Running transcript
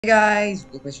Hey guys,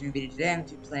 welcome to a new video. Today I'm going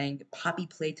to be playing Poppy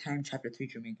Playtime Chapter 3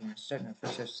 Dreaming. I'm going to start now.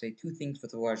 First, I have to say two things for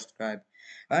the large subscribe.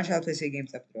 I want to try to play say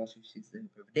games after also see the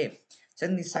per day.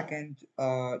 Second,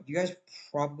 you guys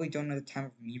probably don't know the time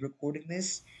of me recording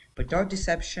this, but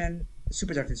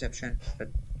Super Dark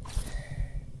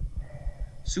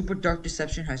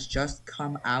Deception has just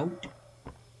come out.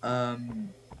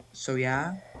 So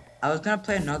yeah, I was gonna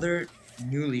play another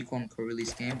newly quote-unquote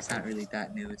released game. It's not really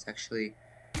that new. It's actually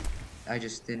I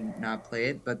just did not play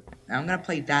it, but I'm gonna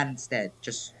play that instead,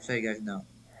 just so you guys know.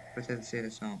 Pretend to say the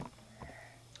song.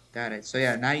 Got it. So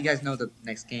yeah, now you guys know the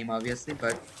next game, obviously,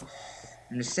 but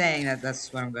I'm just saying that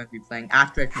that's what I'm going to be playing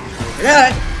after I finish.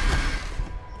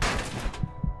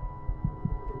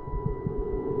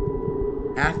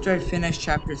 After I finish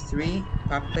Chapter 3,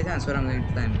 Poppy Playtime, that's what I'm going to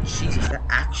be playing. Jesus, that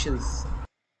actually.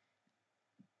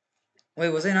 Wait,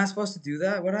 was I not supposed to do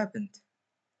that? What happened?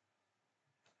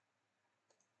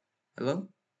 Hello?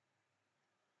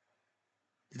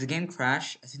 Did the game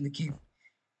crash? I think the game.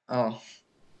 Oh.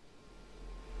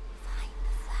 Find the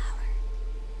flower.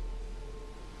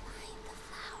 Find the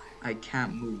flower. I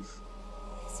can't move.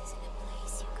 This isn't a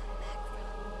place you come back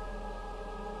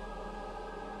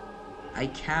from. I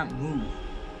can't move.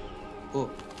 Oh.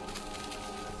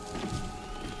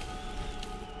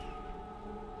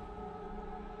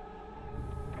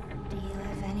 Do you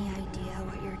have any idea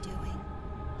what you're doing?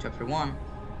 Chapter 1.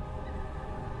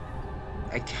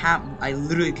 I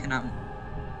literally cannot move.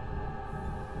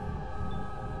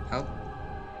 Help.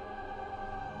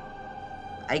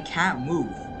 I can't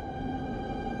move.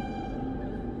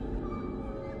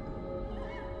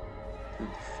 Dude,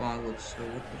 the fog looks so...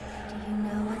 What the f... Do you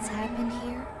know what's happened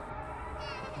here?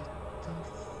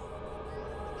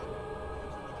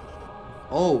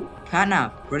 Oh,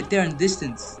 CATNAP, right there in the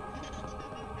distance.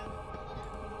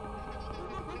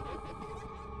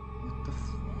 What the f...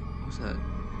 What's that?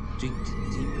 Deep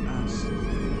ass.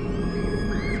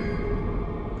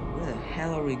 Where the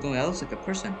hell are we going? That looks like a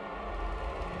person.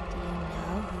 Do you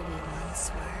know who we once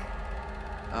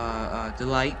were?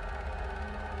 Delight.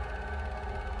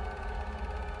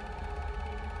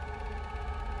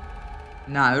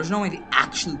 Nah, there's no way they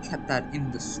actually kept that in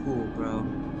the school, bro.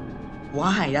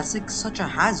 Why? That's like such a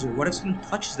hazard. What if someone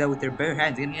touches that with their bare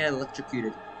hands? They're gonna get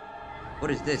electrocuted.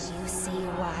 What is this? Do you see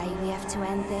why we have to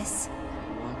end this?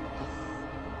 What the f...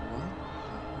 What?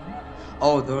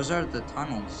 Oh, those are the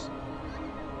tunnels.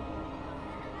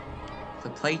 The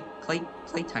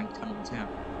playtime tunnels, yeah.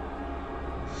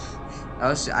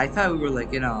 I thought we were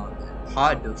like in a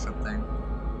pod or something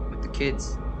with the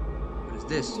kids. What is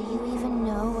this? Do you even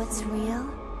know what's real?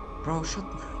 Bro, shut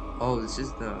the f... Oh, this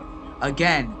is the...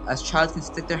 Again, a child can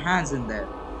stick their hands in there.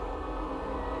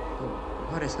 Oh,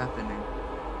 what is happening?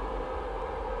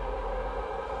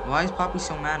 Why is Poppy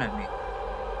so mad at me?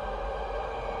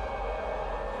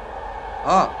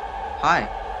 Oh, hi.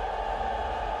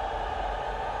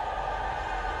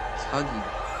 It's Huggy.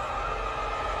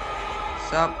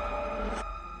 What's up?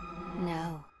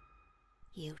 No,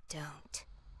 you don't.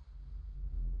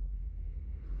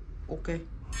 Okay.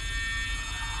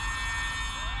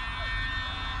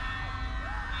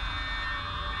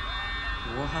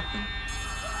 What happened?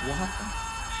 What happened?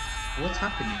 What's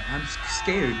happening? I'm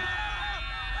scared.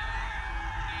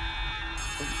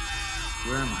 Oh,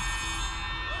 where am I?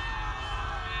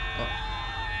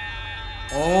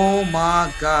 Oh my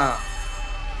god.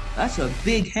 That's a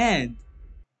big hand.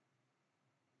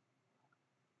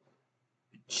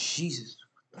 Jesus.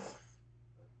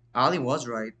 Ali was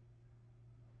right.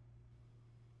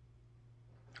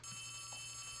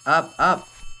 Up, up.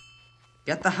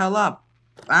 Get the hell up.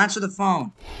 Answer the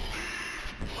phone.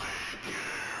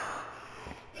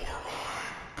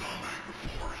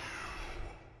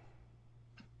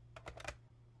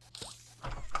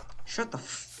 Shut the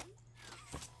f...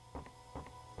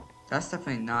 That's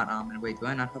definitely not Wait, do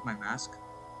I not have my mask?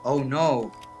 Oh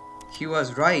no. He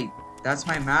was right. That's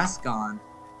my mask on.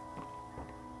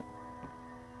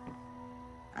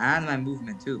 And my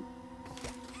movement too.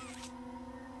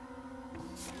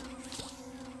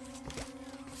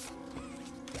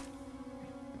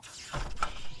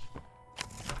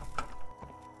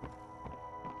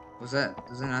 Was I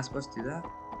not supposed to do that?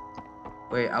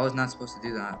 Wait, I was not supposed to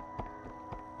do that.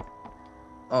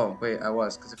 Oh, wait, I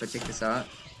was, because if I take this out...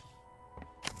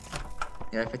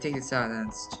 Yeah, if I take this out, then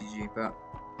it's GG, but...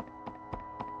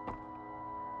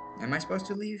 Am I supposed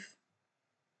to leave?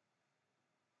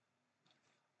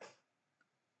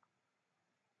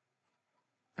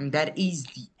 I mean, that is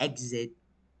the exit.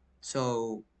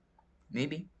 So...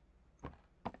 Maybe.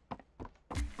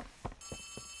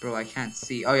 Bro, I can't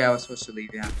see. Oh yeah, I was supposed to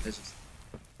leave, yeah. Let's just...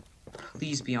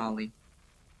 Please be Ollie.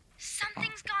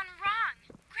 Something's gone wrong.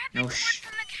 Grab No the cord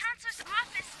from the counselor's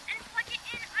office and plug it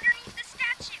in underneath the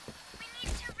statue. We need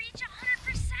to reach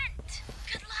 100%.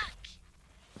 Good luck.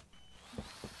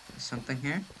 Something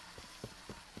here.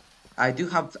 I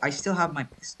still have my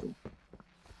pistol.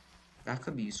 That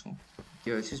could be useful.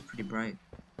 Yo, this is pretty bright.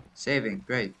 Saving,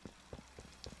 great.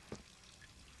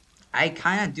 I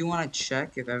kind of do want to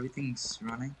check if everything's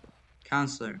running.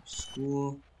 Counselor,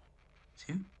 school.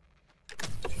 See?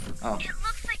 Oh. It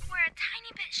looks like we're a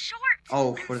tiny bit short.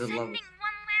 Oh, for the I'm love of... sending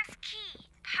one last key.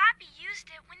 Poppy used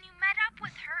it when you met up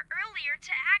with her earlier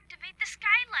to activate the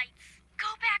skylights. Go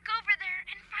back over there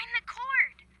and find the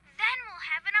cord. Then we'll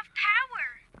have enough power.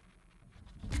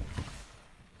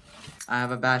 I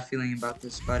have a bad feeling about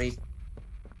this, buddy.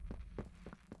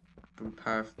 Brute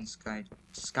power from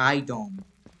Sky Dome.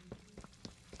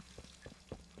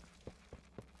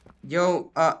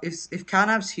 Yo, if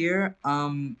CATNAP's here,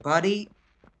 buddy,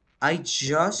 I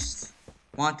just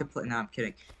want to play. No, I'm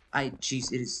kidding.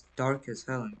 Jeez, it is dark as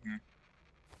hell in here.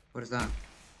 What is that?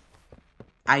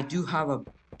 I do have a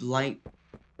light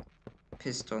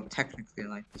pistol, technically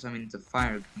like this. I mean, it's a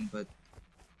fire gun, but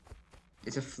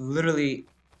it's literally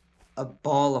a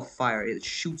ball of fire. It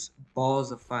shoots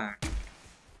balls of fire.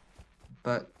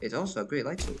 But it's also a great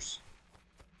light source.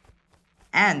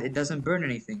 And it doesn't burn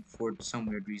anything for some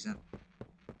weird reason.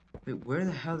 Wait, where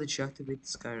the hell did you activate the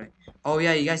skylight? Oh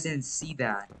yeah, you guys didn't see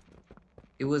that.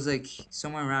 It was like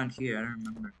somewhere around here. I don't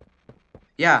remember.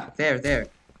 Yeah, there.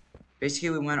 Basically,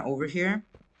 we went over here.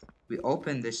 We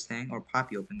opened this thing, or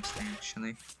Poppy opened this thing actually.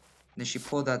 And then she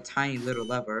pulled that tiny little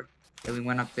lever. Then we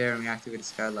went up there and we activated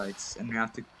skylights. And we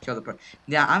have to kill the part.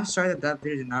 Yeah, I'm sorry that that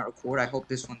video did not record. I hope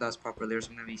this one does properly, or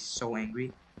I'm gonna be so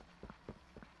angry.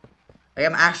 Like,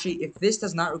 I'm actually, if this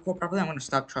does not record properly, I'm gonna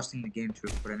stop trusting the game to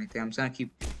record anything. I'm just gonna keep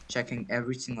checking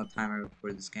every single time I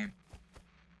record this game.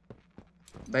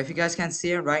 But if you guys can't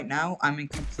see it right now, I'm in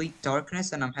complete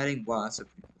darkness and I'm heading. Wow, that's a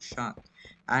pretty cool shot.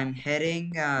 I'm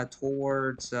heading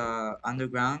towards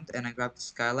underground, and I grabbed the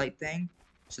skylight thing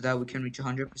so that we can reach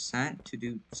 100% to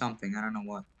do something. I don't know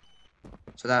what.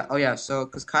 So that, oh yeah, so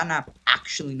because CATNAP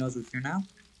actually knows we're here now,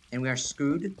 and we are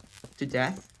screwed to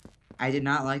death. I did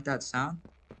not like that sound.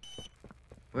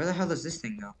 Where the hell does this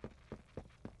thing go?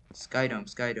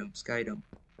 Skydome.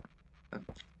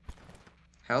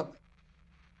 Help.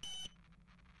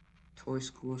 Toy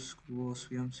school,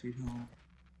 sweet home, sweet home.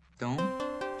 Dome.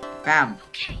 Bam.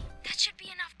 Okay, that should be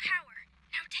enough power.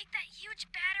 Now take that huge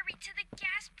battery to the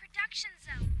gas production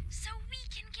zone so we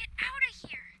can get out of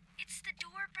here. It's the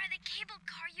door by the cable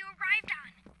car you arrived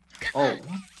on. Good luck.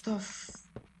 What the f...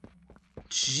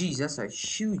 Jeez, that's a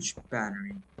huge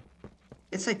battery.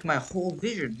 It's like my whole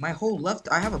vision. My whole left...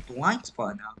 I have a blind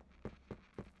spot now.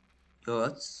 Yo,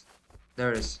 that's...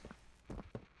 There it is.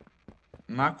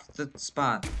 Mark the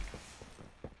spot.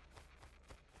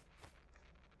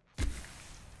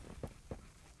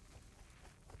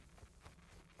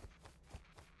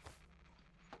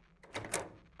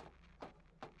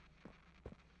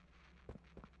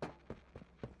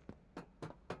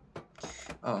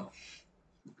 Oh.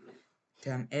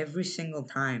 Damn, every single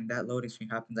time that loading screen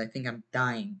happens, I think I'm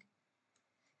dying.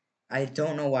 I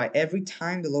don't know why. Every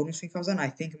time the loading screen comes on, I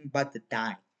think I'm about to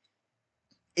die.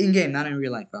 In-game, not in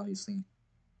real life, obviously.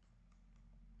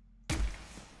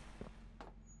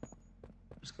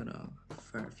 Just gonna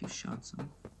fire a few shots on.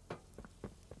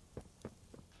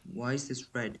 Why is this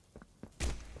red?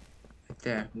 Right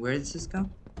there. Where does this go?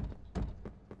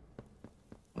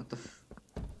 What the f...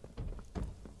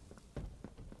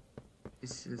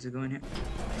 Is it going here?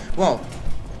 Whoa!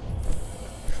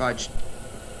 Fudge.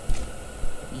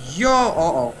 Yo!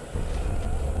 Uh-oh.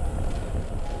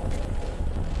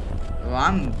 Well,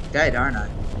 I'm dead, aren't I?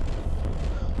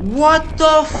 What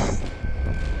the f...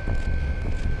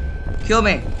 Kill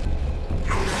me!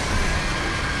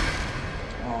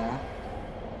 Aw.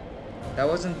 That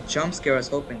wasn't the jump scare I was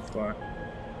hoping for.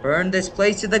 Burn this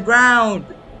place to the ground!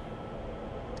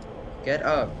 Get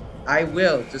up. I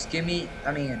will. Just give me...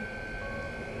 I mean...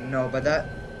 No, but that...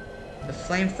 The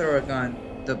flamethrower gun,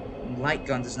 the light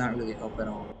gun does not really help at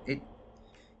all. It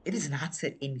does not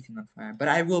set anything on fire. But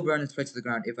I will burn this place to the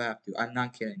ground if I have to. I'm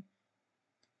not kidding.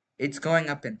 It's going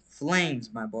up in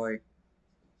flames, my boy.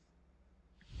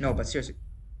 No, but seriously.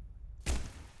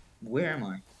 Where am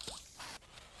I?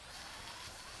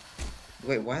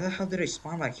 Wait, why the hell did I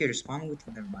spawn back here? To spawn with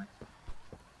them? Never mind.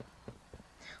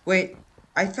 Wait,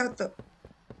 I thought the...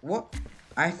 What?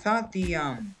 I thought the,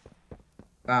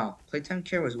 Wow, Playtime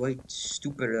Care was way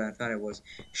stupider than I thought it was.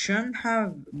 Shouldn't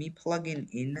have me plugging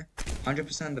in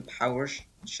 100% of the power.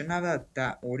 Shouldn't have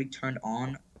that already turned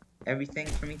on everything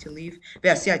for me to leave. But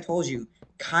yeah, see, I told you.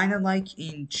 kind of like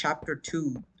in chapter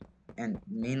 2 and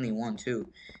mainly 1 too.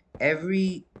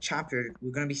 Every chapter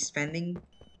we're gonna be spending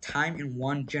time in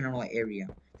one general area.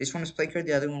 This one was play card,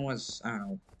 the other one was, I don't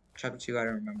know, chapter 2, I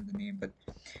don't remember the name, but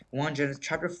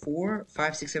chapter 4,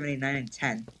 5, 6, 7, 8, 9, and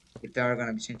 10, if there are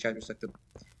gonna be 10 chapters like the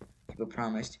people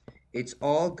promised, it's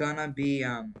all gonna be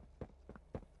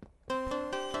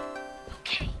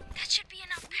Okay, that should be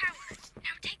enough power.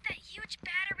 Now take that huge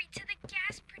battery to the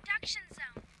gas production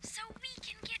zone so we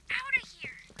can get out of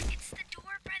here. It's the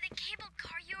door by the cable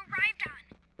car you arrived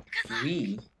on. Good luck.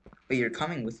 we. Wait, you're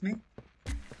coming with me?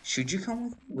 Should you come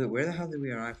with me? Wait, where the hell did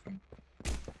we arrive from?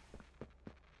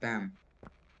 Bam.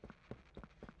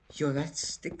 Yo, that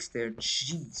sticks there.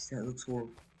 Jeez, that looks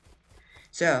horrible.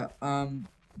 So,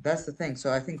 that's the thing.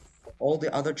 So I think all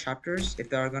the other chapters, if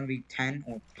there are gonna be 10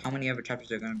 or how many other chapters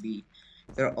there are gonna be,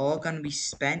 they're all gonna be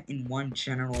spent in one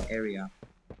general area.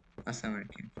 That's not where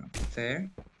it came from. There?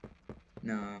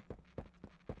 No.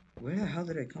 Where the hell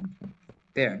did I come from?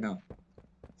 There, no.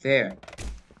 There.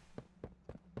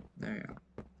 There you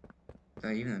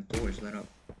go. Even the doors lit up.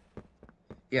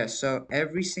 Yeah, so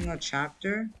every single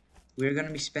chapter, we're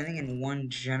gonna be spending in one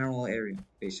general area,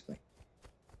 basically.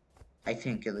 I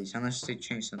think, at least, unless they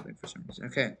change something for some reason.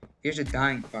 Okay, here's a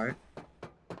dying part.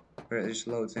 Where it just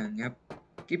loads in, yep.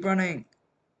 Keep running!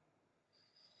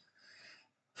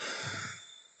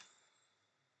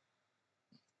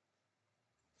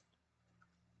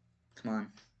 Come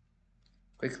on.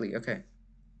 Quickly, okay.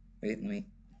 Wait, let me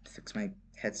fix my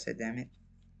headset, damn it.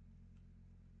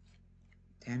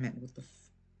 Damn it, what the f...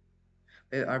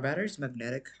 Wait, are batteries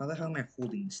magnetic? How the hell am I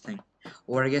holding this thing?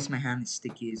 Or I guess my hand is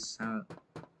sticky as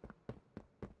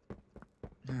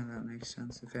yeah, that makes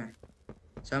sense, okay.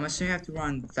 So I'm assuming I have to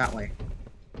run that way.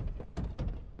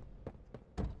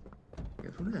 Yeah,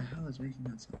 who the hell is making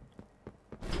that sound?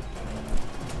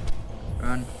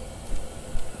 Run.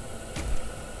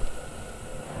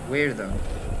 Where though?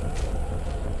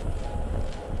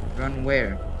 Run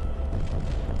where?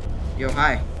 Yo,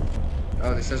 hi.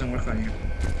 Oh, this doesn't work on you.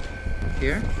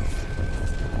 Here?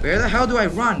 Where the hell do I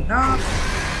run? No!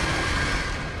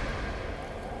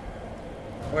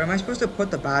 Or am I supposed to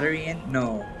put the battery in?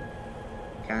 No.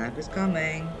 CATNAP is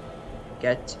coming.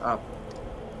 Get up.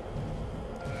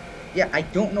 Yeah, I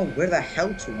don't know where the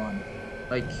hell to run.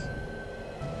 Like,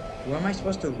 where am I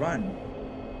supposed to run?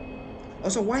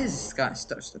 Also, why does this guy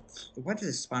why does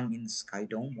it spawn me in the sky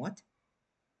dome? What?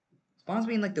 Spawns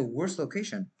me in like the worst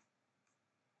location.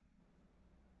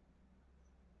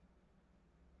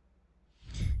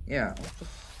 Yeah.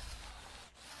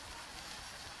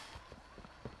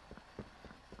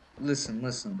 Listen,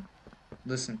 listen.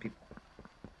 Listen, people.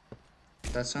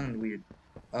 That sounded weird.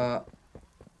 Oh,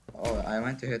 I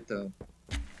went to hit the...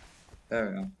 There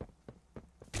we go.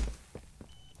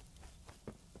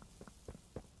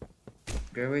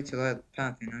 Great way to light the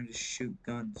path, you know, just shoot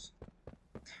guns.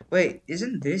 Wait,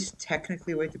 isn't this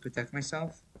technically a way to protect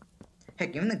myself?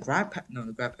 Heck, even the grab pack... No,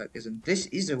 the grab pack isn't. This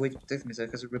is a way to protect myself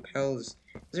because it repels...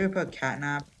 Does it repel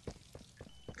catnap?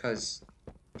 Because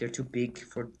they're too big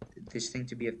for this thing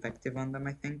to be effective on them,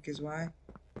 I think, is why.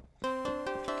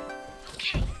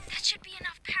 Okay, that should be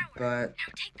enough power. But...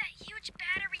 Now take that huge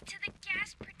battery to the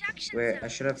gas production Wait, zone I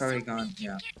should have probably so gone... we can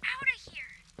Yeah. get out of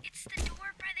here. It's the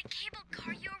door by the cable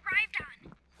car you arrived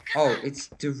on. Good Oh, luck. it's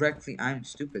directly... I'm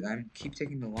stupid. I keep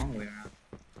taking the long way around.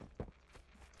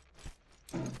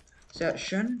 So,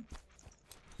 shouldn't...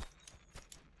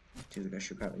 Dude, I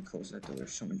should probably close that door.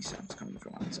 There's so many sounds coming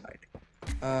from outside.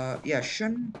 Yeah,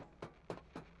 shouldn't...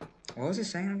 What was it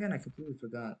saying again? I completely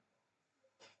forgot.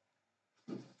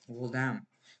 Well, damn.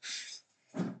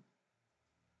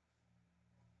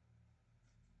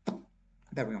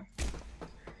 There we go.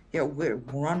 Yeah,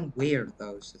 run where,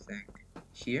 though, is the thing.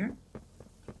 Here?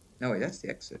 No, wait, that's the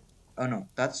exit. Oh, no,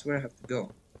 that's where I have to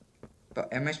go.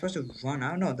 But am I supposed to run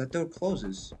out? No, that door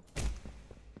closes.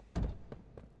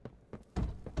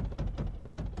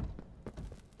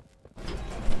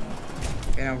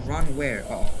 And I run where?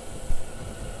 Uh oh.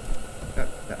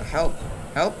 Help!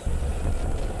 Help!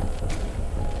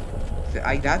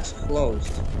 That's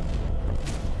closed.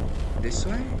 This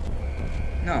way?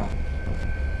 No.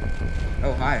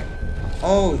 Oh, hi.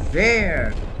 Oh,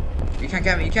 there! You can't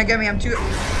get me. You can't get me. I'm too...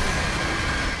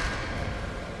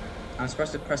 I'm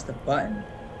supposed to press the button.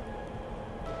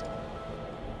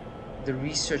 The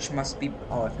research must be...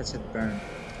 Oh, if it said burn.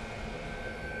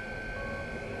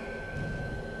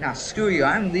 Now, screw you.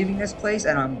 I'm leaving this place,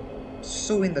 and I'm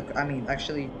suing the... I mean,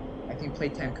 actually, I think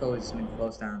Playtime Co. has been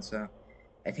closed down, so...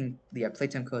 I think, yeah,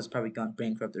 Playtime Co. has probably gone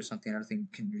bankrupt or something. I don't think you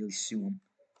can really sue them.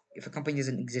 If a company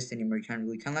doesn't exist anymore, you can't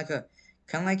really... Kind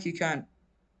of like you can't...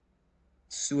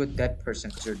 sue a dead person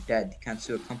because they're dead. You can't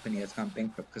sue a company that's gone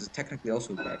bankrupt because it's technically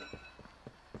also dead.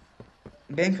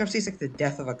 Bankruptcy is like the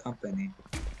death of a company,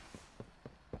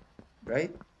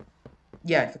 right?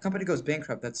 Yeah, if a company goes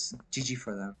bankrupt, that's GG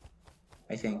for them.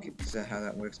 I think is how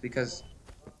that works because,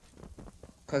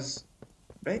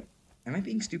 right? Am I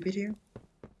being stupid here?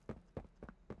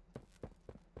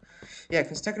 Yeah,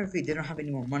 because technically they don't have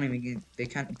any more money. They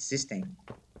can't exist anymore.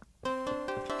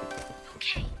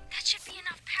 Okay, that should be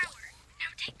enough power.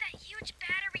 Now take that huge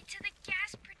battery to the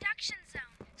gas production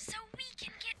zone so we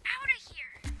can get out of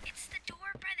here. It's the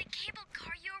door by the cable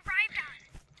car you arrived on.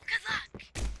 Good luck.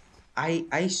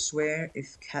 I swear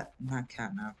if not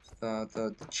CATNAP,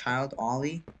 the child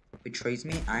Ollie betrays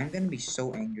me, I'm gonna be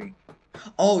so angry.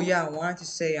 Oh yeah, I wanted to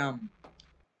say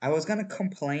I was gonna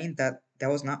complain that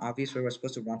was not obvious where we're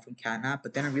supposed to run from CATNAP,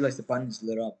 but then I realized the button is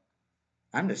lit up.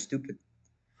 I'm just stupid.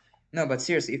 No, but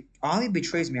seriously, if Ollie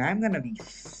betrays me, I'm gonna be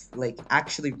like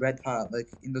actually red hot, like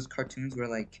in those cartoons where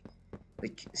like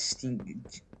steam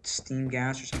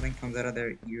gas or something comes out of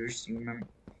their ears. You remember,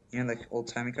 like old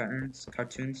timey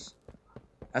cartoons.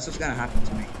 That's what's gonna happen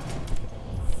to me.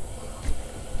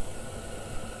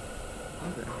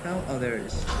 What the hell? Oh, there it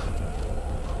is.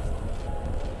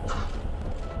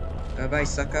 Bye bye,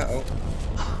 sucker. Oh.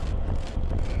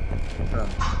 Bro.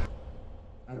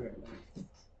 Okay.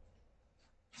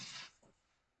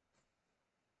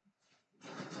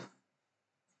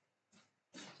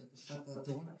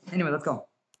 Anyway, let's go.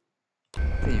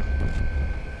 Continue.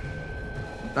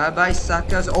 Bye bye,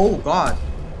 suckers. Oh, God.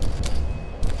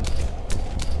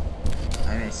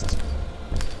 I missed.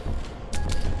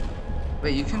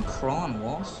 Wait, you can crawl on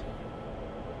walls?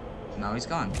 No, he's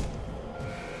gone.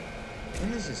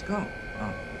 Where does this go?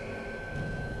 Oh.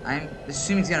 I'm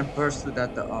assuming he's gonna burst through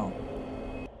that. Oh.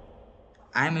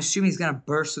 I'm assuming he's gonna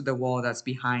burst through the wall that's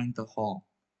behind the hall.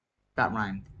 That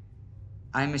rhymed.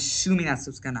 I'm assuming that's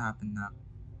what's gonna happen now.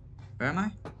 Where am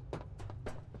I?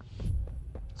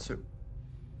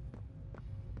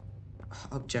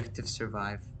 Objective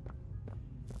survive.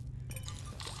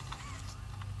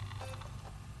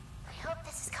 I hope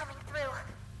this is coming through.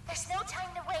 There's no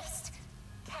time to waste.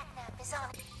 CATNAP is on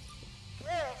it.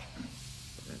 Good.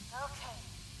 Okay.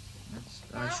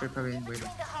 I should probably wait.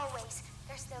 Between the hallways,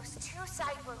 there's those two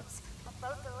side rooms on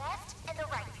both the left and the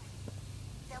right.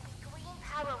 There'll be green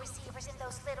power receivers in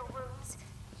those little rooms.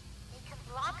 They can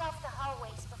block off the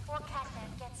hallways before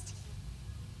CATNAP gets to you.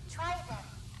 Try them.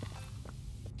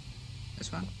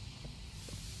 This one?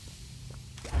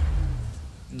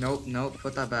 Nope, nope,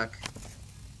 put that back.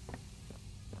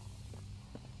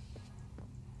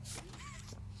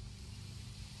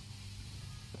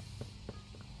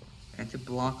 And to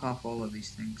block off all of these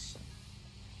things.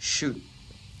 Shoot.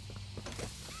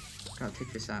 Gotta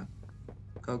take this out.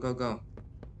 Go, go, go.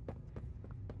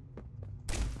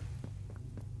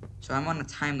 So I'm on a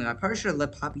time limit. I probably should have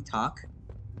let Poppy talk.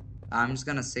 I'm just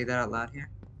gonna say that out loud here.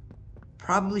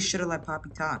 Probably should have let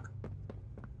Poppy talk.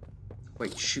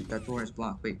 Wait, shoot, that door is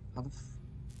blocked. Wait, how the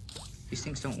these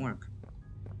things don't work.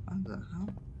 What the hell?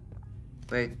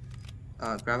 Wait,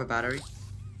 grab a battery.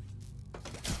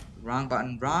 Wrong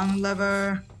button, wrong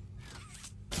lever.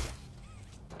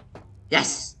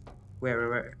 Yes!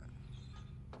 Where?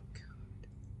 God.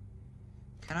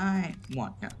 Can I?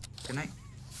 One, yeah. Can I?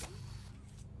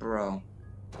 Bro.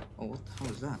 Oh, what the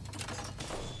hell is that?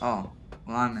 Oh,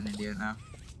 well, I'm an idiot now.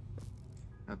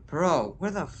 Bro,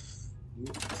 where the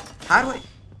how do I?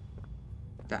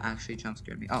 That actually jump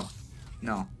scared me. Oh,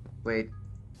 no. Wait.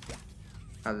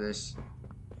 Have this.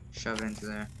 Shove it into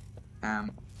there.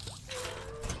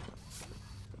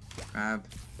 Grab.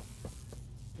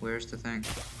 Where's the thing?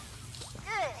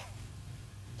 Good.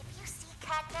 If you see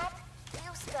CATNAP,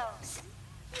 use those.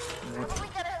 Probably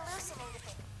gonna hallucinate a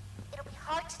bit. It'll be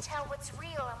hard to tell what's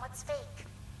real and what's fake.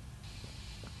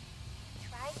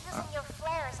 Try using your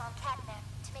flares on CATNAP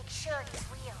to make sure he's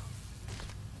real.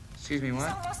 Excuse me, what?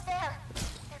 He's almost there.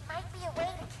 There might be a way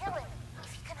to kill him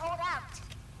if you can hold out.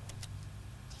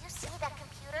 Do you see that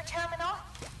computer terminal?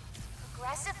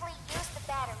 Aggressively use the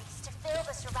batteries to fill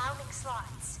the surrounding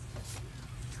slots.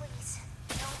 Please,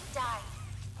 don't die.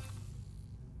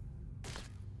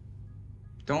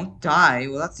 Don't die?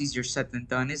 Well, that's easier said than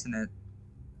done, isn't it?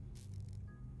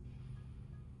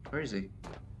 Where is he?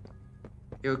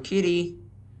 Yo, kitty.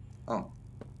 Oh.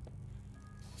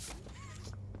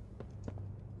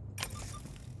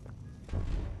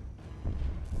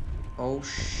 Oh,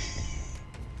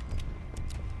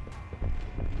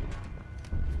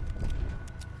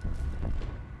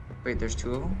 Wait, there's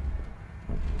two of them?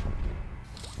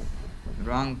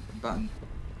 Wrong button.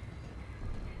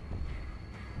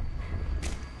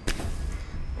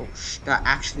 Oh. that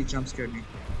actually jump scared me.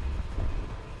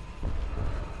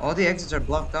 All the exits are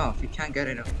blocked off. You can't get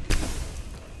it.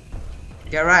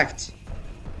 Get wrecked.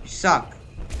 You suck.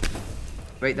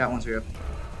 Wait, that one's real.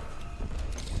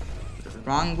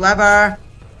 Wrong lever.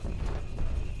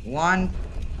 One.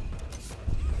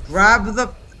 Grab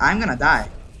the... I'm gonna die.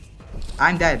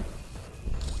 I'm dead.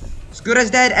 As good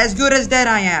as dead. As good as dead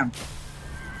I am.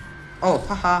 Oh,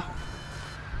 haha.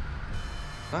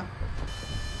 What?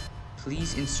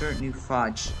 Please insert new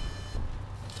fudge.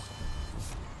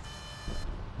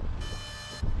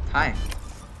 Hi.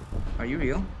 Are you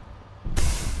real?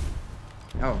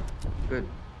 Oh, good.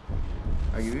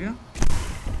 Are you real?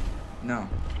 No.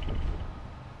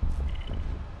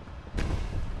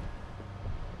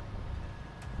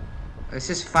 This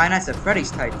is Five Nights at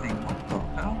Freddy's type thing. What the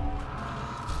hell?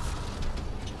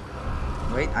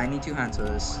 Wait, I need 2 hands for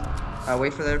this.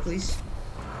 Wait for that, please.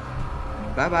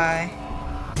 Bye bye.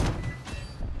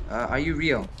 Are you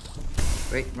real?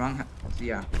 Wait, wrong.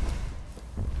 Yeah.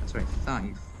 That's what I thought.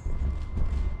 You.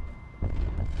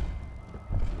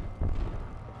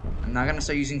 I'm not gonna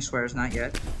start using swears, not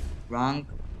yet. Wrong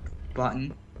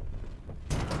button.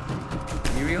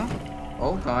 Are you real?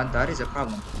 Oh god, that is a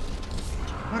problem.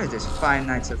 What is this? Five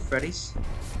Nights at Freddy's?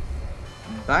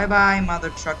 Bye bye, mother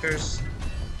truckers.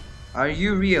 Are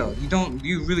you real?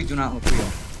 You really do not look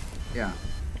real. Yeah.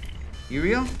 You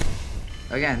real?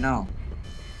 Again, no.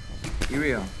 You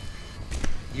real?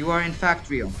 You are in fact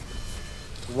real.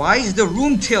 Why is the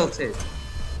room tilted?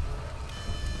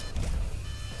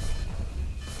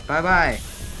 Bye bye,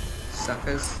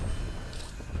 suckers.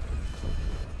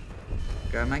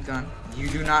 Grab my gun. You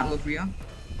do not look real.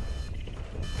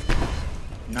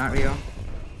 Not real.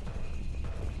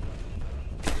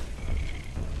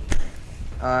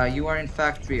 You are in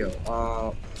fact real.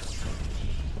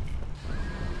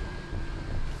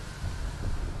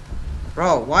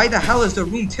 Bro, why the hell is the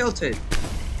room tilted?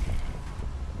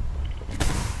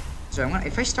 So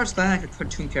if I start styling like a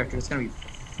cartoon character, it's gonna be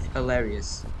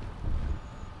hilarious.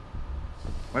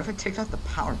 What if I take out the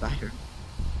power battery?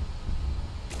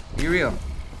 You real?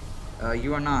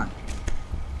 You are not.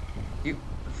 You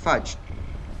fudge.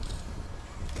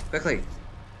 Quickly.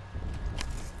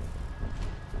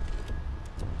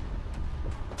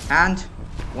 And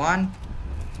 1.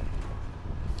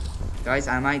 Guys,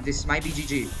 this might be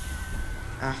GG.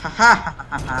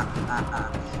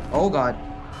 Oh god.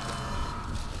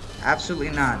 Absolutely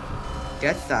not.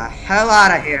 Get the hell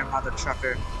out of here, mother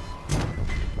trucker.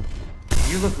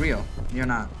 You look real. You're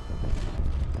not.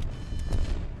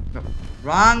 No.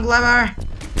 Wrong lever.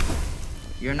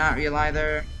 You're not real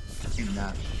either. In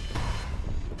that.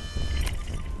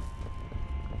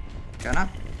 Gun up.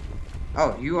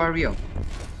 Oh, you are real.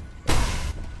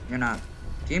 You're not.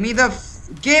 Give me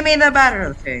the battery.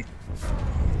 Okay.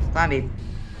 Fine, babe.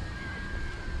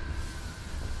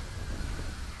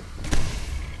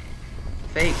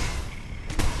 Fake.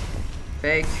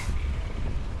 Fake.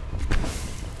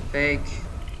 Fake.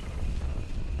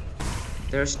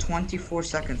 There's 24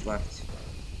 seconds left.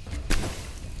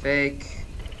 Fake.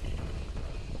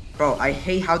 Bro, I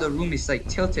hate how the room is like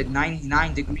tilted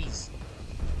 99 degrees.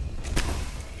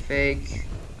 Fake.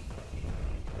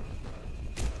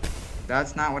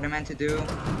 That's not what I meant to do.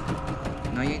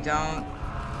 No, you don't.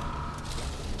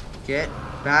 Get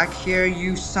back here,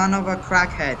 you son of a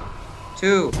crackhead.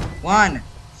 2, 1.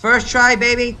 First try,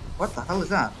 baby. What the hell is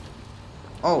that?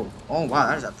 Oh wow,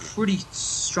 that is a pretty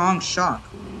strong shock.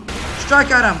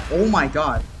 Strike at him. Oh my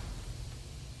god.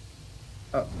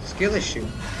 Skill issue.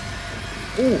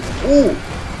 Ooh.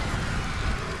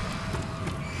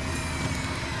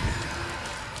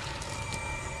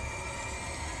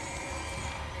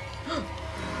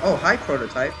 Oh, hi,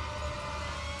 prototype.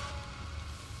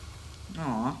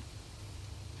 Aw.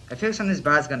 I feel like something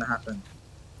bad's gonna happen.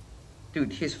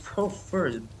 Dude, his whole fur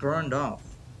is burned off.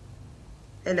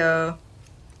 Hello.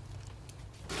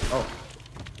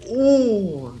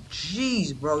 Oh,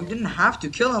 jeez, bro. You didn't have to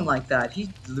kill him like that. He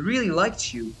really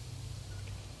liked you.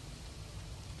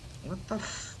 What the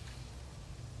f...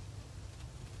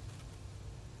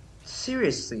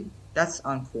 Seriously, that's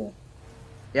uncool.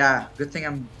 Yeah, good thing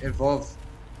I'm involved.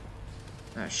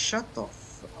 Shut the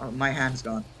f... my hand's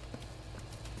gone.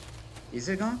 Is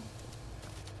it gone?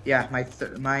 Yeah, I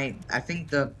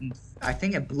think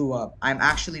it blew up. I'm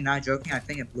actually not joking. I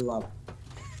think it blew up.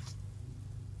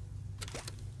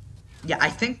 Yeah,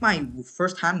 I think my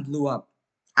first hand blew up.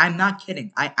 I'm not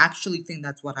kidding. I actually think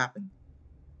that's what happened.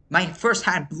 My first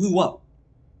hand blew up.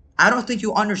 I don't think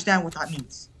you understand what that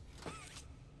means.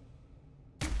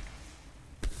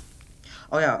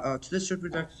 Oh yeah, to this super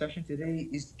dark session today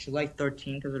is July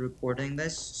 13th as we're recording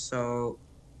this, so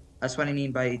That's what I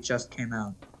mean by it just came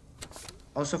out.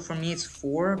 Also, for me, it's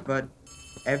 4, but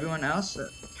everyone else,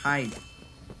 hi,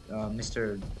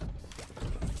 Mr.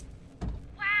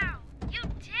 Wow, you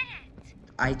did it!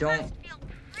 I don't. Must feel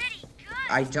pretty good.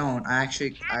 I don't. I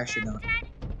actually don't. Dead,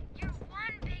 you're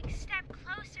one big step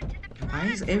closer to the Why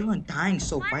is prize. everyone dying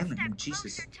so One violently? step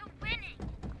Jesus. closer to winning.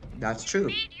 That's You true.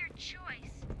 made your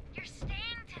choice. You're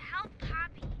staying to help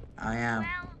Poppy. I am.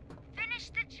 Well, finish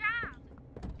the job.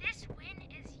 This win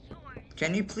is yours.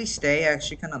 Can you please stay? I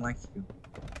actually kind of like you.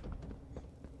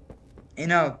 In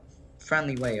a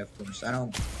friendly way, of course. I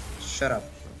don't. Shut up.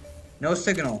 No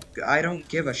signal. I don't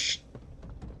give a sh.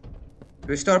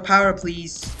 Restore power,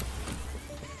 please.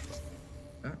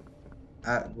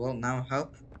 Well, now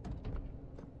help.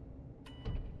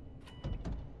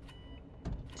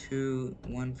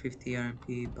 150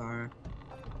 RMP bar.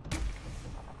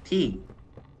 P.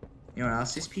 You know what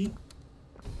else is P?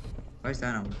 Where's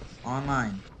that number?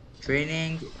 Online.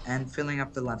 Training and filling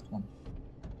up the left one.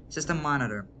 System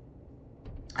monitor.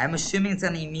 I'm assuming it's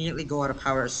gonna immediately go out of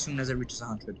power as soon as it reaches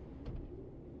 100.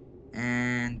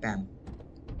 And bam.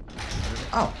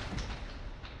 Oh.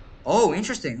 Oh,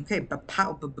 interesting. Okay, but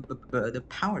the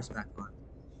power's back on.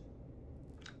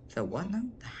 The what now?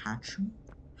 The hatch room?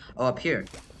 Oh, up here.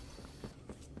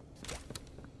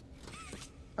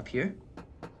 Up here?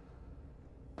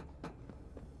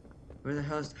 Where the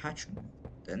hell is the hatch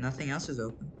room? Nothing else is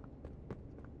open.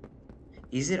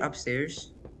 Is it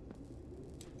upstairs?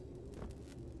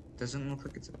 Doesn't look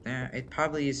like it's up there. It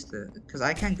probably is because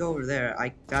I can't go over there.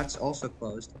 That's also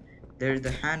closed.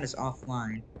 The hand is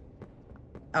offline.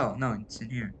 Oh no, it's in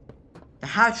here. The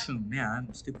hatch room. Yeah,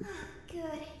 I'm stupid.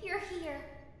 Good, you're here.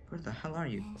 Where the hell are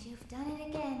you? And you've done it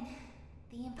again.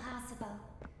 The impossible.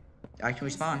 I can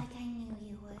respawn. Just like I knew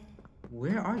you would.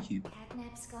 Where are you?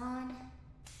 Catnap's gone.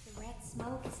 The red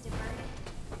smoke is diverted.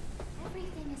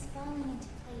 Everything is falling into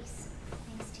place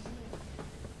thanks to you.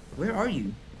 Where are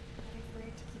you? But if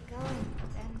we're to keep going,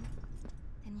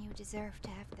 then you deserve to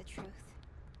have the truth.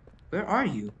 Where are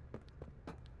you?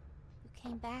 You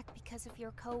came back because of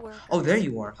your coworkers. Oh, there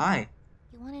you are. Hi.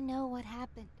 You want to know what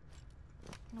happened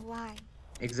and why.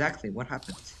 Exactly. What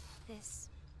happened? This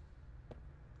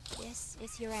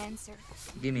is your answer.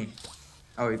 Give me.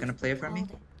 Oh, you're gonna play it for me?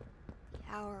 Called it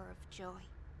the hour of joy.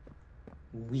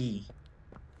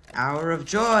 Hour of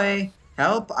joy.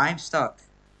 Help! I'm stuck.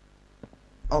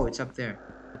 Oh, it's up there.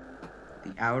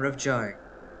 The hour of joy.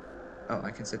 Oh,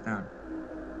 I can sit down.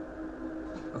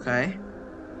 Okay.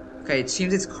 Okay, it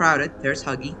seems it's crowded. There's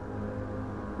Huggy.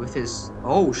 With his...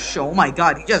 Oh my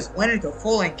god. He just went into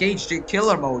full engaged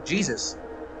killer mode. Jesus.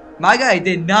 My guy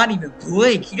did not even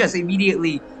blink. He just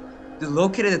immediately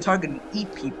located the target and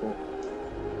eat people.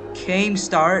 Came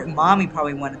start. Mommy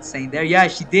probably went insane there. Yeah,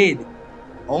 she did.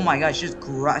 Oh my god, she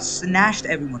just snatched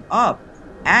everyone up.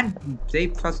 And they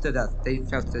fell to death.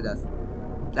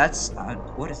 That's...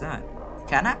 what is that?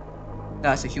 CATNAP? No,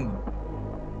 that's a human.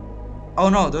 Oh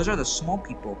no, those are the small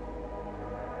people.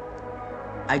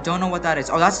 I don't know what that is.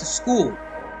 Oh, that's the school.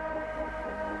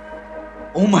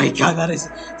 Oh my god, that is...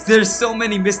 There's so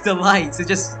many missed lights. It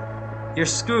just... You're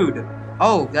screwed.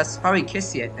 Oh, that's probably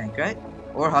Kissy, I think, right?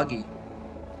 Or Huggy.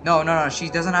 No, she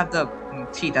doesn't have the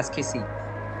teeth. That's Kissy.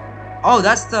 Oh,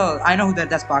 that's the... I know who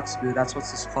that's Box Blue. That's what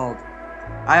this called.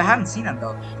 I haven't seen him,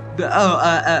 though.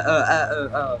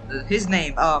 His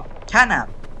name, CATNAP.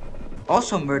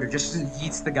 Also murder, just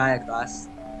yeets the guy across.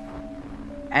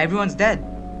 Everyone's dead.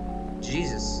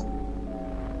 Jesus.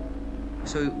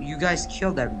 So, you guys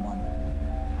killed everyone.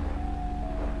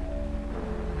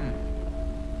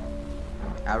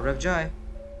 Hour of joy.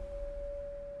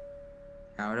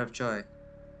 Hour of joy.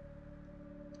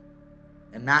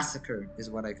 A massacre is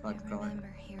what I like to call it. I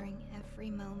remember hearing every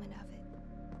moment of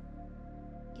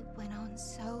it. It went on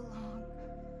so long.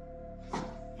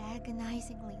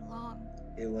 Agonizingly long.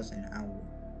 It was an hour.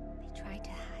 They tried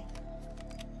to hide.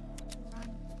 Run.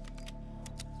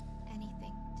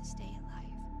 Anything to stay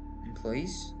alive.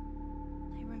 Employees?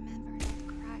 I remember their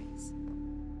cries.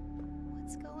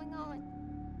 What's going on?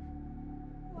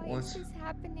 Why is this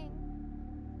happening?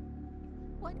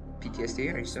 What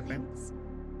PTSD? Are you suffering?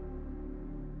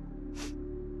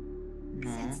 No.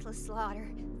 Senseless slaughter.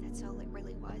 That's all it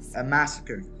really was. A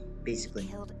massacre, basically.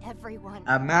 They killed everyone.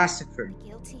 A massacre.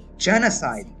 Guilty.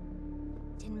 Genocide.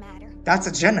 Didn't matter. That's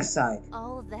a genocide.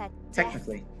 All that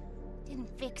technically didn't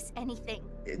fix anything.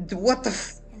 What the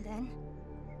f... And then,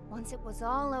 once it was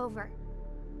all over,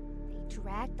 they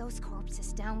dragged those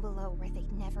corpses down below where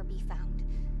they'd never be found.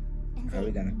 And How are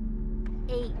we gonna...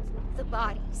 ate the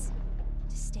bodies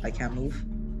to stay I can't alive.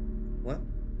 move? What?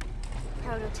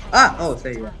 Prototype Ah! Oh,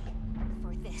 there you are.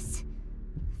 for this.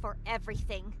 For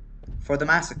everything. for the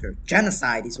massacre.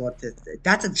 Genocide is what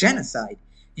that's a genocide.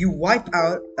 You wipe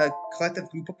out a collective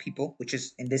group of people, which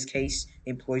is in this case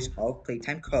employees of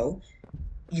Playtime Co.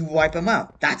 You wipe them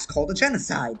out. That's called a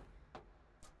genocide.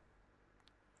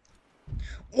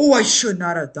 Oh, I should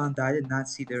not have done that. I did not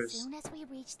see As there's. soon as we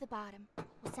reach the bottom,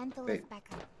 we'll send the Wait. lift back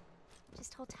up.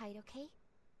 Just hold tight, okay?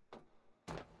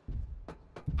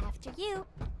 After you.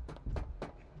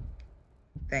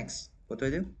 Thanks. What do I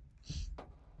do?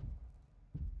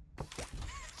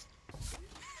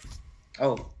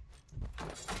 Oh.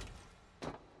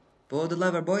 Pull the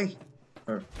lever, boy.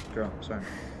 Or girl, sorry.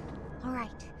 All right.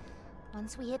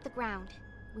 Once we hit the ground,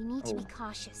 we need to be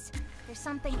cautious. There's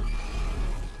something.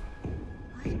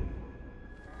 What?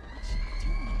 What's she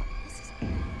doing? This is.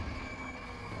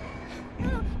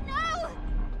 No! No!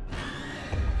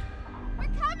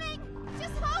 We're coming!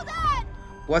 Just hold on!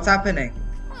 What's happening?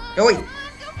 Come Oh, wait. on,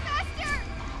 go faster!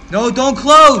 No, don't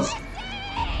close!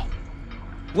 Stay!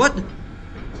 What?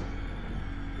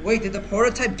 Wait, did the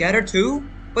prototype get her too?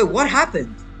 Wait, what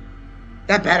happened?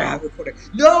 That better have recorded.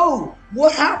 No!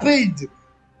 What happened?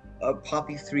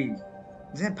 Poppy 3.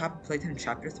 Isn't it Poppy Playtime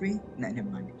Chapter 3? Nah, never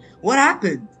mind. What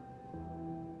happened?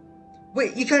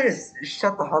 Wait, you can't just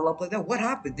shut the hell up like that. What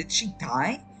happened? Did she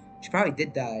die? She probably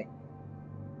did die.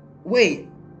 Wait.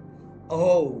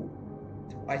 Oh.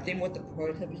 I think what the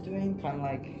prototype is doing, kind of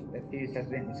like the theory has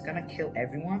been, it's gonna kill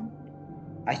everyone.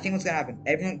 I think what's gonna happen,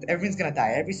 everyone's gonna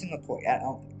die. Every single toy.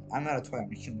 I'm not a toy,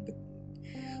 I'm a human, but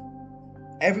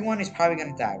everyone is probably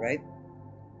gonna die, right?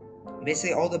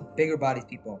 Basically, all the bigger bodied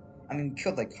people. I mean, we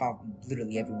killed like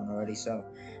literally everyone already. So,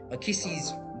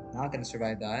 Kissy's not gonna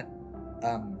survive that.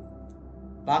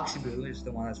 Boxaboo is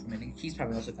the one that's remaining. He's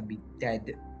probably also gonna be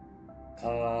dead.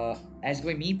 As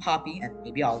going me, Poppy, and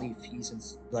maybe Ollie if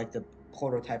he's like the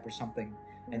prototype or something,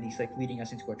 and he's like leading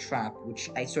us into a trap. Which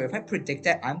I swear, if I predict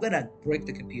that, I'm gonna break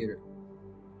the computer.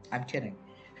 I'm kidding.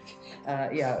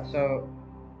 Yeah. So,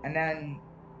 and then,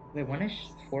 wait, when is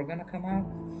 4 gonna come out?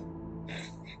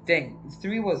 Dang,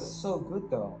 3 was so good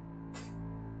though.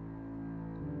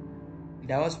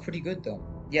 That was pretty good though.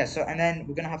 Yeah. So, and then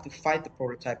we're gonna have to fight the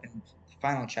prototype in the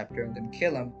final chapter and then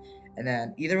kill him. And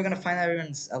then either we're gonna find out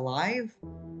everyone's alive,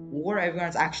 or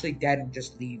everyone's actually dead and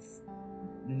just leave,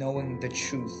 knowing the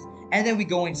truth. And then we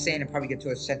go insane and probably get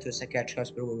sent to a psychiatric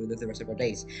hospital where we live the rest of our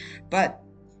days. But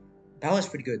that was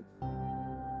pretty good.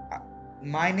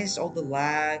 Minus all the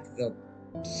lag, the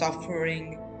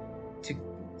suffering to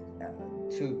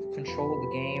control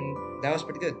the game, that was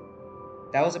pretty good.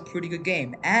 That was a pretty good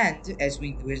game. And as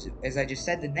I just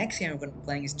said, the next game we're going to be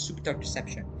playing is Supercharge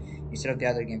Deception instead of the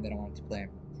other game that I wanted to play.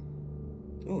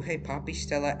 Oh, hey, Poppy,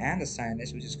 Stella, and the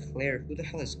scientist, which is Claire. Who the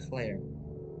hell is Claire?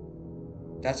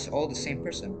 That's all the same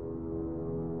person.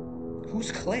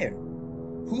 Who's Claire?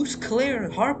 Who's Claire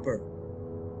Harper?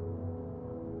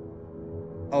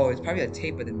 Oh, it's probably a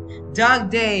tape of them. Dog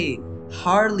Day!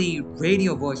 Harley,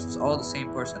 radio voice was all the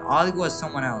same person. Ollie was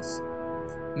someone else.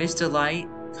 Mr. Light,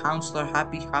 Counselor,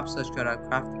 Happy Hopslash got a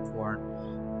crafting corn.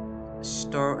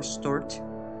 Stort,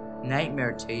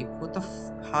 Nightmare tape. What the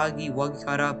Huggy, Wuggy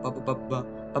cut out,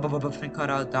 Bubba cut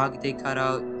out, Dog Day cut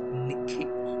out,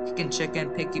 Chicken Chicken,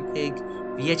 Picky Pig,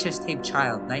 VHS tape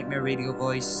child, Nightmare radio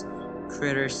voice,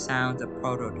 Critter sound, a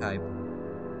prototype.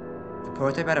 The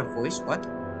prototype had a voice? What?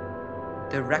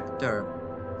 Director.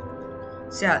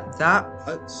 So yeah, that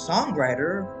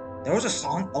songwriter. There was a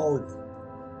song. Oh,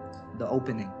 the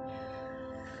opening.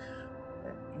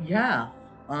 Yeah.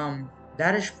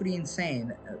 That is pretty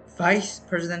insane. Vice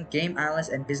President, Game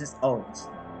Analyst, and Business. Oh, it's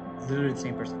literally the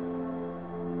same person.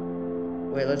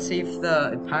 Wait, let's see if it's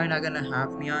probably not gonna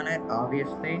have me on it,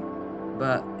 obviously.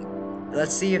 But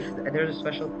let's see if there's a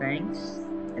special thanks,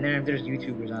 and then if there's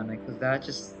YouTubers on it, because that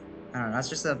just, I don't know, that's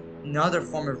just another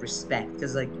form of respect.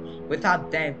 Because like without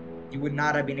them, you would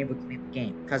not have been able to make the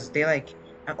game. Because they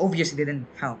obviously they didn't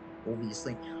help.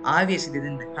 Obviously they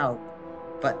didn't help,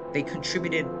 but they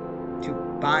contributed to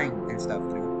buying and stuff,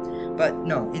 you know. But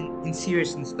no, in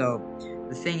seriousness though,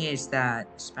 the thing is that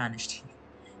Spanish.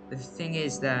 The thing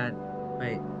is that,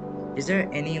 wait, is there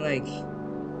any like?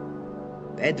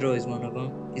 Pedro is one of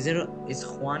them. Is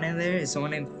Juan in there? Is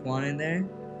someone named Juan in there?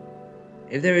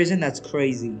 If there isn't, that's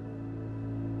crazy.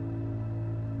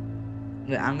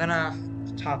 Wait, I'm gonna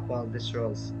talk while this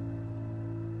rolls.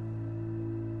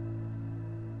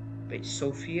 Wait,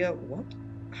 Sophia? What?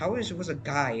 How was a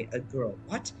guy a girl?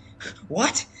 What?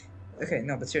 What? Okay,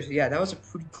 no, but seriously, yeah, that was a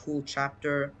pretty cool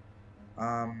chapter.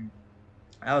 That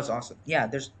was awesome. Yeah,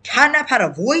 there's CATNAP had a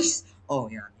voice. Oh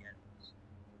yeah.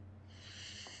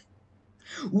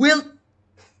 Will.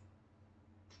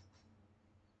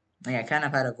 Yeah,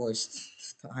 CATNAP had a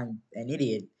voice. I'm an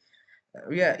idiot.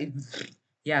 Yeah,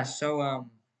 yeah. So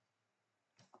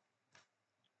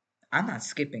I'm not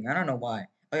skipping. I don't know why.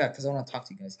 Oh yeah, because I want to talk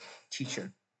to you guys.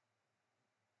 Teacher.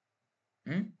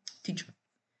 Hmm? Teacher.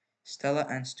 Stella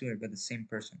and Stuart, but the same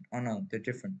person. Oh no, they're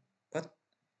different. What?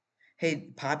 Hey,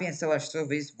 Poppy and Stella are still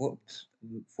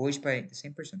voiced by the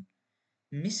same person.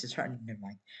 Mrs. Hartman, never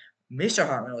mind. Mr.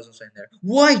 Hartman was also in there.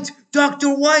 White!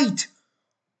 Dr. White!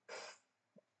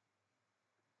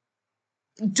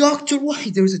 Dr.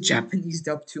 White! There was a Japanese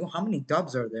dub too. How many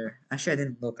dubs are there? Actually, I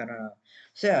didn't look. I don't know.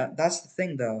 So yeah, that's the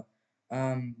thing though.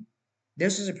 Um,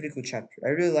 this was a pretty cool chapter. I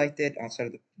really liked it outside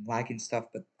of the lagging stuff,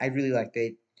 but I really liked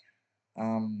it. I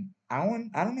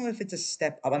don't know if it's a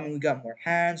step up. I mean, we got more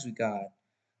hands, we got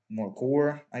more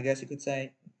gore, I guess you could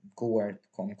say. Gore,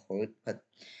 quote unquote. But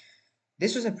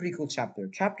this was a pretty cool chapter.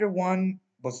 Chapter 1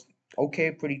 was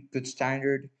okay, pretty good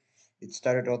standard. It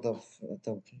started all the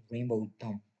rainbow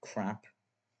dump crap.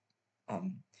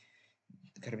 Um,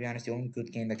 gotta be honest, the only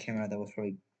good game that came out that was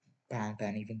probably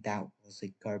Ban. Even that was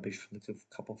like garbage for the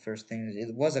couple first things.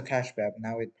 It was a cash grab.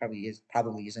 Now it probably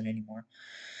isn't anymore.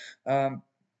 Um,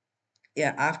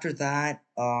 yeah, after that,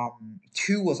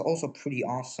 2 was also pretty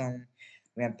awesome.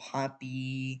 We had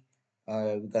Poppy,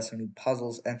 we got some new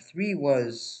puzzles, and 3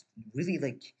 was really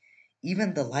like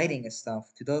even the lighting and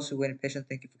stuff. To those who waited patient,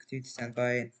 thank you for continuing to stand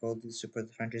by and for all the support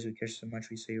the franchise. We care so much.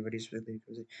 We say you're ready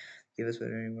to give us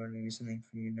whatever you want. Maybe something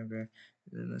for you. Never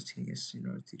the most genius,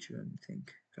 teacher and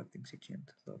think. God thinks you can't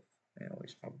love. I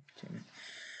always probably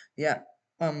yeah.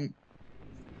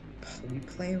 We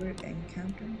play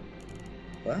encounter.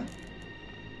 What?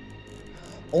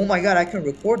 Oh my god, I can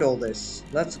record all this.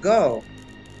 Let's go.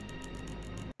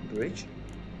 Bridge.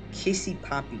 Kissy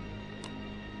Poppy.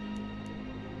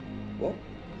 Whoa.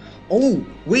 Oh,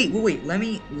 wait. Let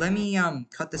me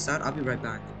cut this out. I'll be right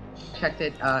back. Checked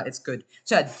it. It's good.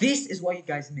 So yeah, this is what you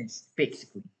guys missed,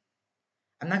 basically.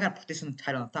 I'm not gonna put this in the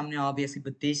title and thumbnail, obviously,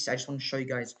 but this I just want to show you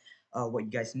guys what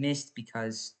you guys missed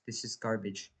because this is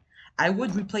garbage. I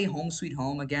would replay Home Sweet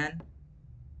Home again.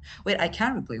 Wait, I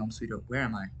can replay Home Sweet Home. Where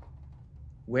am I?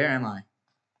 Where am I?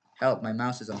 Help, my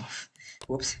mouse is off.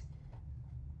 Whoops.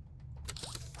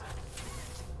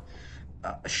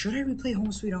 Should I replay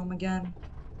Home Sweet Home again?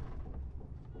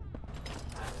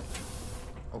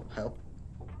 Oh, help.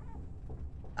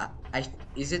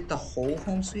 Is it the whole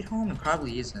Home Sweet Home? It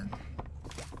probably isn't.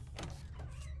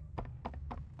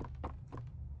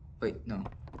 Wait, no.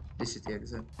 This is the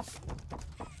exit.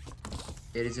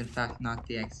 It is in fact not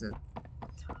the exit.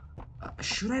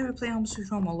 Should I replay Home Sweet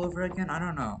Home all over again? I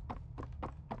don't know.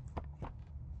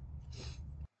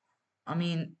 I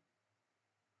mean,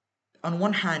 on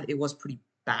one hand, it was pretty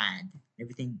bad.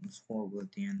 Everything was horrible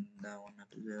at the end of that one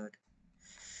episode.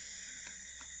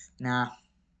 Nah,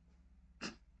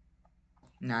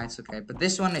 it's okay. But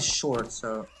this one is short,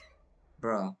 so,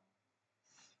 bro.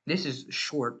 This is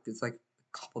short. It's like a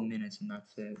couple minutes and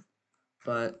that's it.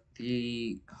 But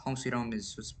the Home Sweet Home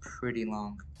was pretty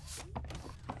long.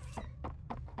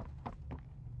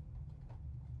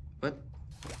 What?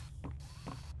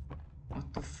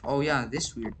 What the oh yeah,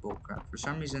 this weird bullcrap. For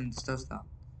some reason, this does that.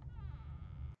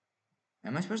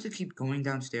 Am I supposed to keep going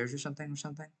downstairs or something?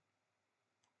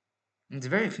 It's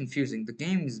very confusing. The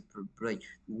game is like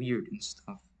weird and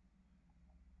stuff.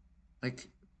 Like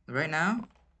right now,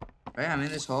 right? I'm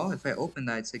in this hall. If I open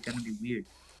that, it's like gonna be weird.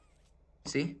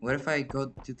 See? What if I go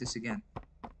do this again?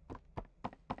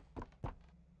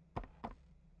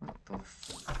 What the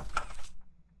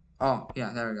oh,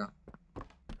 yeah, there we go.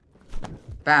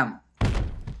 Bam.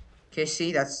 Okay,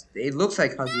 see, it looks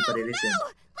like Huggy, but it isn't. No!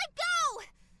 Let go!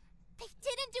 They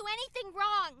didn't do anything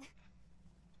wrong.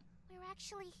 We're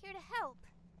actually here to help.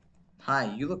 Hi,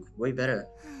 you look way better.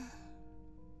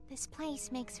 This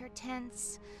place makes her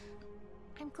tense.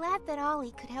 I'm glad that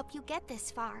Ollie could help you get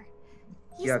this far.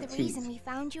 He's the reason we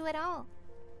found you at all.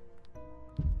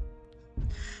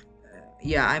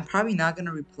 Yeah, I'm probably not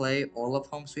gonna replay all of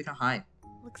Home Sweet Home. Hi.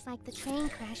 Looks like the train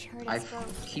crash hurt us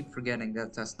both. I keep forgetting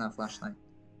that that's not a flashlight.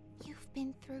 You've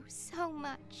been through so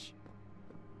much.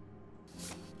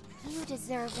 You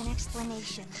deserve an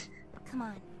explanation. Come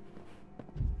on.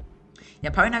 Yeah,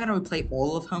 probably not gonna replay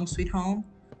all of Home Sweet Home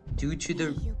due to the.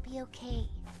 You'll be okay.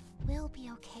 We'll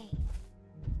be okay.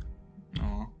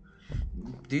 Aw.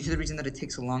 Due to the reason that it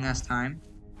takes a long ass time.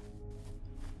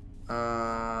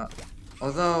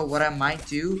 Although what I might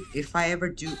do if I ever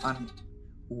do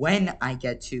when I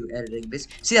get to editing this.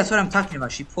 See, that's what I'm talking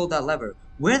about. She pulled that lever.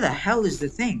 Where the hell is the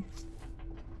thing?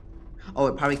 Oh,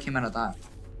 it probably came out of that.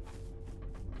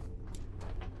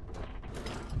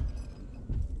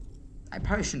 I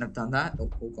probably shouldn't have done that. Oh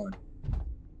god.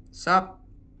 Sup?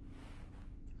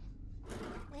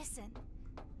 Listen,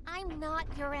 I I'm not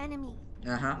your enemy.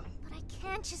 Uh-huh. But I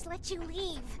can't just let you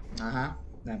leave. Uh-huh.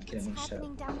 No, I'm kidding. What's Shut up.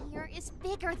 happening down here is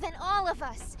bigger than all of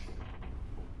us.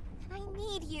 And I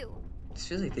need you. This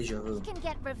feels like deja So vu. we can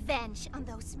get revenge on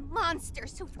those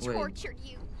monsters who've Wait. tortured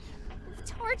you. Who've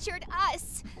tortured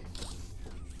us.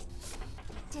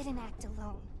 They didn't act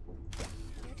alone.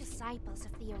 They're disciples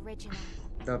of the original.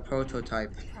 The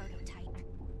prototype. Prototype.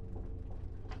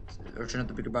 Original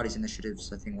the Bigger Bodies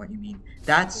Initiatives, I think what you mean.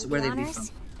 That's where they lead from.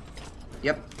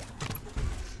 Yep.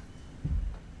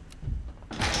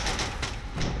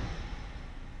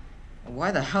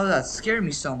 Why the hell did that scare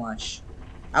me so much?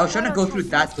 I was trying to go through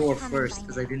that door first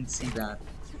because I didn't see that.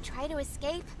 You try to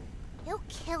escape, he'll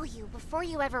kill you before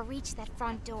you ever reach that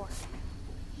front door.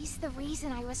 He's the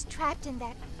reason I was trapped in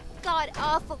that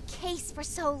god-awful case for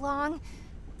so long.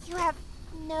 You have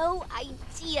no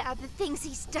idea the things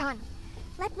he's done.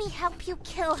 Let me help you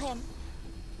kill him.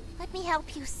 Let me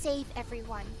help you save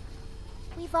everyone.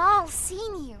 We've all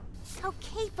seen you, how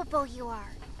capable you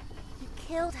are. You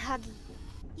killed Huggy.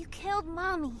 You killed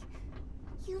Mommy.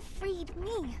 You freed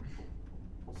me.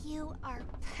 You are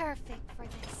perfect for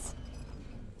this.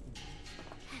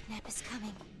 CATNAP is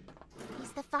coming.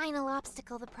 He's the final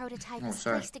obstacle the prototype has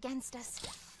placed against us.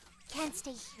 Can't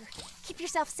stay here. Keep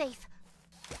yourself safe.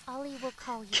 Ollie will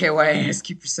call you. KYS,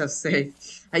 keep yourself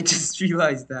safe. I just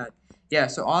realized that. Yeah,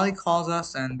 so Ollie calls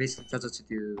us and basically tells us to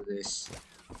do this.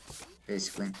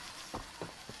 Basically.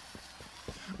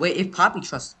 Wait, if Poppy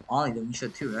trusts Ollie, then we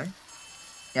should too, right?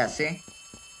 Yeah, see?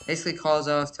 Basically calls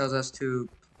us, tells us to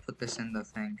put this in the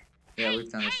thing. Yeah,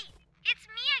 we've done this. Hey, it's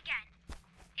me again.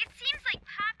 It seems like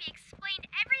Poppy explained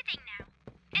everything now.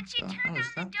 And she turned on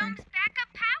the dome's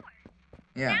backup power.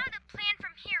 Yeah. Now the plan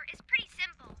from here is pretty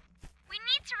simple. We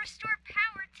need to restore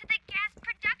power to the gas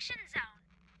production zone.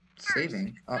 First,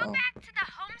 Saving? go back to the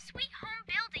Home Sweet Home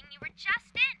building you were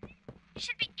just in. You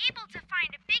should be able to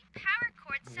find a big power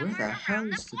cord somewhere Where the hell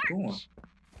around is the the door? porch.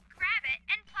 Grab it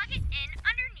and plug it in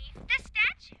underneath the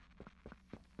statue.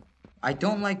 I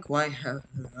don't like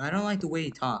I don't like the way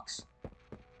he talks.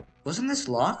 Wasn't this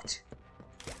locked?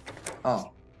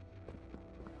 Oh.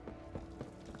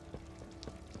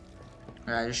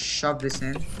 Alright, just shove this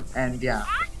in, and yeah.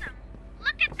 Awesome!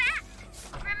 Look at that!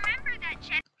 Remember that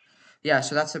jet? Yeah,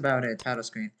 so that's about it, title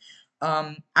screen.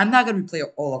 I'm not gonna replay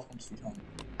all of Home Sweet Home.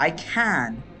 I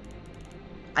can.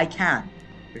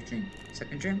 First dream.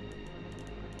 Second dream?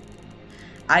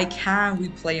 I can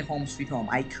replay Home Sweet Home.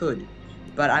 I could.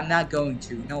 But I'm not going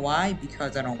to. You know why?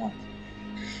 Because I don't want to.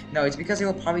 No, it's because it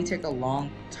will probably take a long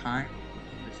time.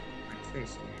 My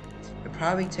face. It'll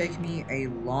probably take me a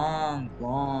long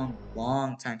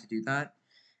time to do that.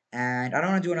 And I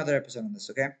don't want to do another episode on this,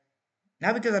 okay?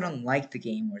 Not because I don't like the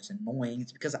game or it's annoying.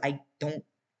 It's because I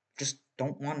just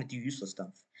don't want to do useless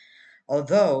stuff.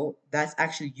 Although, that's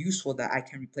actually useful that I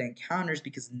can replay encounters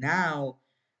because now,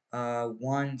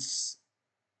 once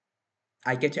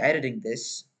I get to editing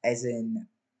this, as in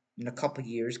a couple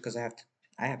years, because I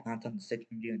have not done the second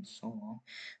review in so long.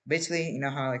 Basically, you know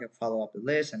how like I follow up the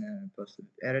list and then I post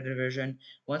the edited version.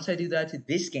 Once I do that to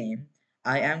this game,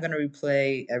 I am gonna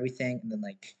replay everything and then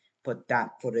like put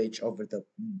that footage over the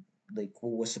like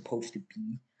what was supposed to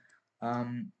be.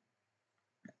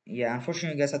 Yeah,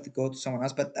 unfortunately, you guys have to go to someone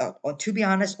else. But to be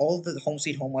honest, all the Home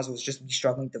Sweet Home was just me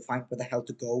struggling to find where the hell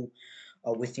to go,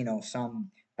 with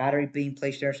some battery being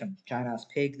placed there, some China's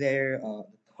pig there, the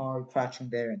car crashing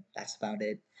there, and that's about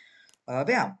it. But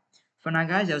yeah, for now,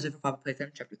 guys, that was it for Poppy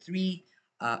Playtime Chapter 3.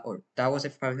 Or that was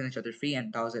it for Poppy Playtime Chapter 3,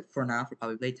 and that was it for now for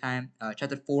Poppy Playtime.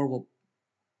 Chapter 4 will,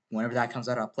 whenever that comes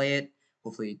out, I'll play it.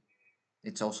 Hopefully,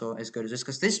 it's also as good as this,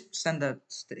 because this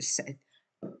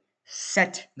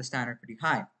set the standard pretty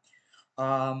high.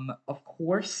 Of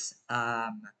course,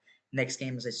 next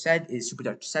game, as I said, is Super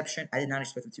Dark Deception. I did not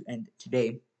expect it to end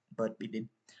today, but it did.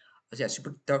 So yeah,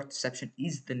 Super Dark Deception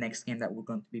is the next game that we're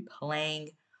going to be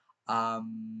playing.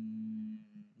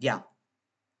 Yeah,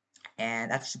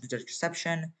 and after Super Dark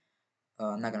Deception,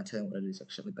 I'm not gonna tell you what it is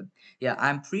actually, but yeah,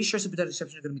 I'm pretty sure Super Dark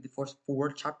Deception is gonna be the first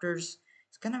 4 chapters.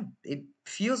 It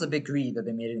feels a bit greedy that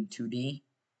they made it in 2D,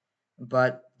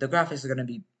 but the graphics are gonna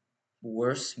be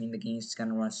worse. I mean, the game's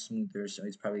gonna run smoother, so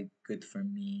it's probably good for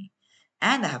me.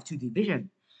 And I have 2D vision.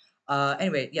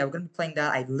 Anyway, yeah, we're gonna be playing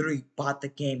that. I literally bought the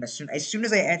game as soon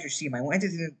as I entered Steam. I went to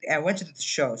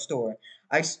the store.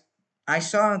 I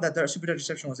saw that the Super Dark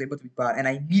Deception was able to be bought, and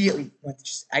I immediately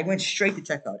went straight to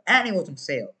checkout, and it was on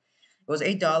sale. It was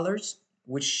 $8,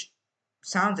 which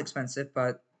sounds expensive,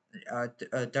 but Dark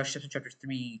Deception Chapter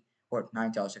 3 or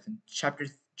 $9.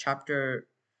 Chapter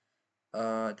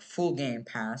the full game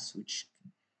pass, which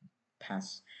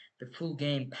pass The full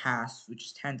game pass, which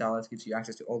is $10, gives you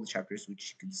access to all the chapters,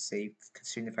 which you can save,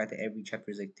 considering the fact that every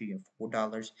chapter is like $3 or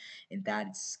 $4, and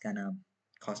that's gonna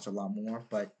cost a lot more.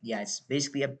 But yeah, it's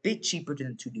basically a bit cheaper than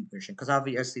the 2D version, because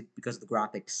obviously because of the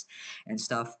graphics and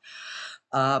stuff.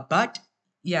 But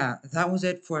yeah, that was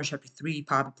it for chapter 3,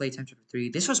 Poppy Playtime chapter 3.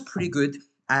 This was pretty good.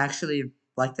 I actually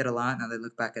liked it a lot. Now that I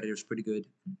look back at it, it was pretty good.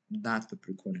 Not the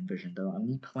recording version though.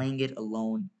 Me playing it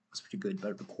alone was pretty good,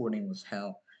 but recording was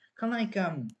hell. Kind of like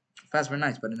Fazbear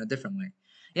Nights, but in a different way.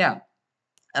 Yeah,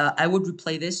 I would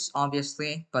replay this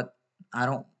obviously, but I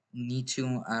don't need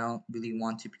to. I don't really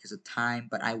want to because of time.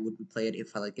 But I would replay it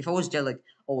if I like. If I was just like,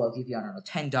 oh, I'll give you I don't know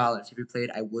 $10 if you play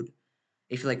it. I would.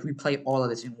 If you like replay all of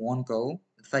this in one go.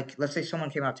 It's like, let's say someone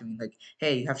came up to me like,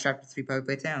 hey, you have chapter 3 Poppy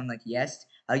Playtime? I'm like, yes.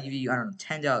 I'll give you I don't know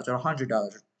 $10 or $100 or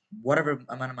whatever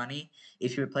amount of money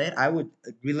if you replay it. I would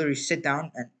literally sit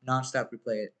down and nonstop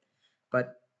replay it.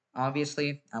 But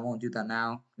obviously, I won't do that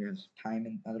now. There's time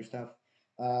and other stuff.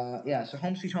 Yeah, so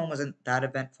Home Sweet Home wasn't that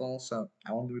eventful, so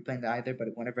I won't be replaying that either. But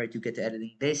whenever I do get to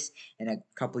editing this in a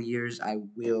couple years, I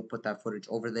will put that footage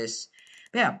over this.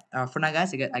 But yeah, for now,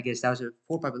 guys, I guess that was it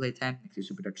for Poppy Playtime. Next is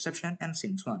Super Dark Deception, and see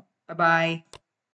you next one. Bye bye.